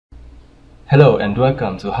Hello and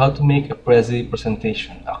welcome to How to Make a Prezi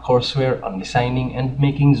Presentation, a courseware on designing and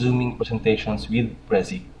making zooming presentations with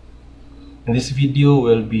Prezi. In this video,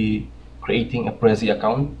 we'll be creating a Prezi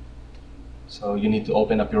account. So you need to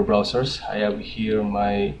open up your browsers. I have here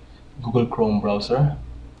my Google Chrome browser,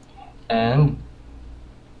 and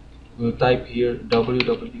we'll type here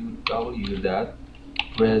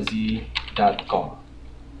www.prezi.com.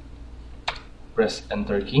 Press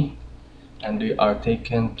enter key, and we are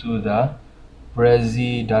taken to the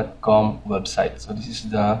prezi.com website. So this is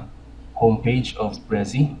the homepage of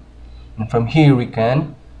Prezi, and from here we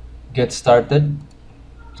can get started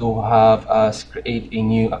to have us create a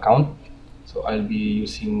new account. So I'll be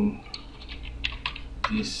using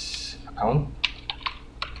this account.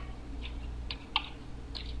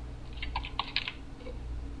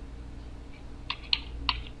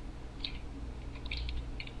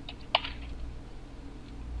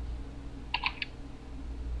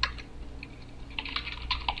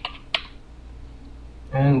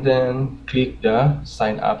 And then click the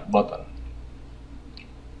sign up button.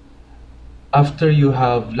 After you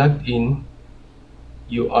have logged in,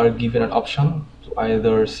 you are given an option to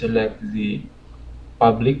either select the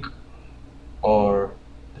public or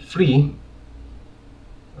the free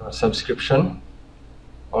subscription,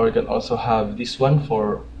 or you can also have this one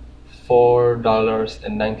for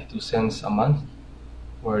 $4.92 a month,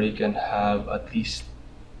 where you can have at least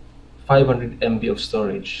 500 MB of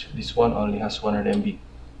storage. This one only has 100 MB.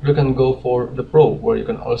 You can go for the Pro, where you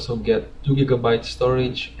can also get 2 GB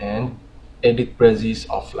storage and edit Prezis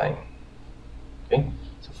offline. Okay,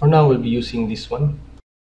 so for now we'll be using this one.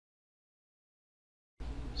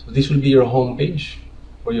 So this will be your home page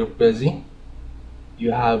for your Prezi.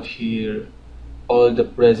 You have here all the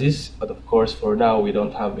Prezis, but of course for now we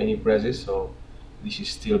don't have any Prezis, so this is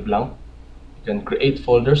still blank. You can create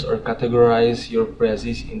folders or categorize your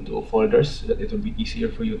Prezis into folders so that it will be easier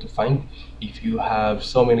for you to find if you have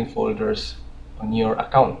so many folders on your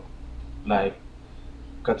account. Like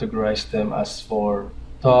categorize them as for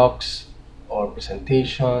talks or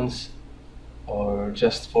presentations or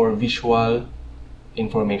just for visual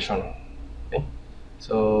information. Okay?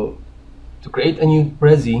 So to create a new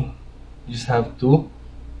Prezi, you just have to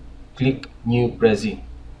click New Prezi.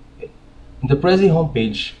 Okay? In the Prezi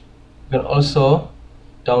homepage, you can also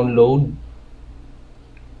download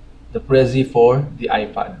the Prezi for the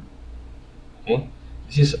iPad. Okay,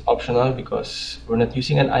 this is optional because we're not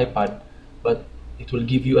using an iPad, but it will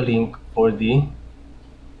give you a link for the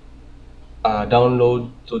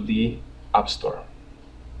download to the App Store.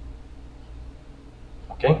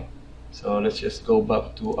 Okay, so let's just go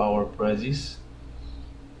back to our Prezis,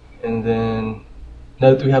 and then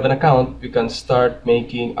now that we have an account, we can start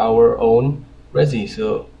making our own Prezi.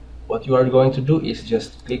 So what you are going to do is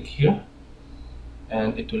just click here,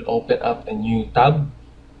 and it will open up a new tab.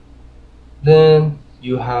 Then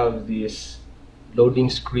you have this loading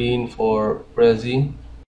screen for Prezi.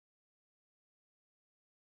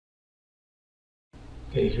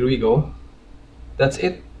 Okay, here we go. That's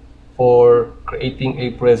it for creating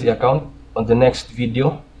a Prezi account. On the next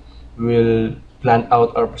video, we will plan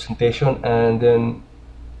out our presentation and then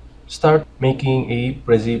start making a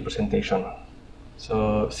Prezi presentation.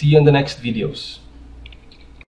 So see you in the next videos.